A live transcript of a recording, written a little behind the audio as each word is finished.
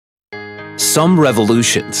Some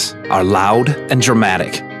revolutions are loud and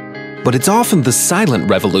dramatic, but it's often the silent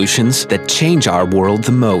revolutions that change our world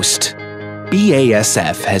the most.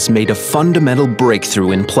 BASF has made a fundamental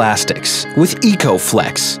breakthrough in plastics with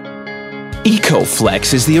ecoflex.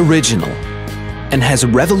 Ecoflex is the original and has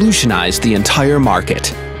revolutionized the entire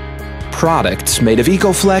market. Products made of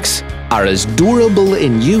ecoflex are as durable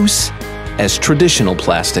in use as traditional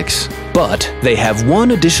plastics, but they have one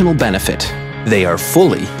additional benefit. They are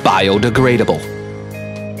fully biodegradable.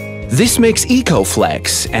 This makes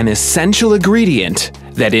ecoflex an essential ingredient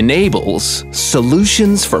that enables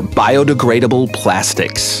solutions for biodegradable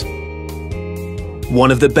plastics.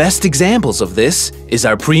 One of the best examples of this is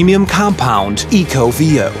our premium compound,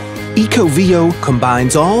 ecovio. Ecovio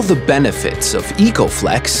combines all the benefits of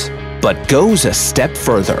ecoflex, but goes a step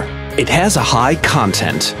further. It has a high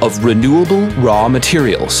content of renewable raw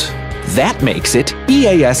materials. That makes it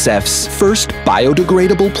BASF's first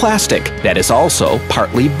biodegradable plastic that is also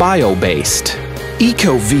partly bio-based.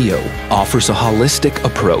 ecovio offers a holistic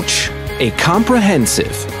approach, a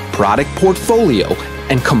comprehensive product portfolio,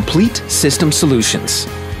 and complete system solutions.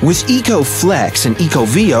 With ecoflex and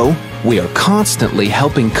ecovio, we are constantly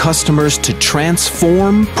helping customers to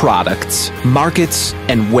transform products, markets,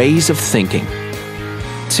 and ways of thinking.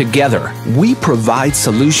 Together, we provide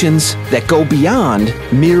solutions that go beyond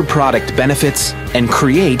mere product benefits and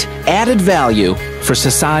create added value for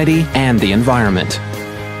society and the environment.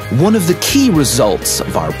 One of the key results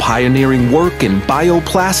of our pioneering work in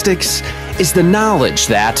bioplastics is the knowledge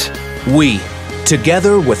that we,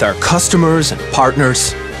 together with our customers and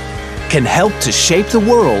partners, can help to shape the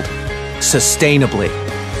world sustainably.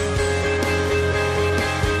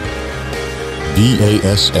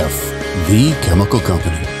 BASF, the chemical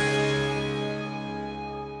company.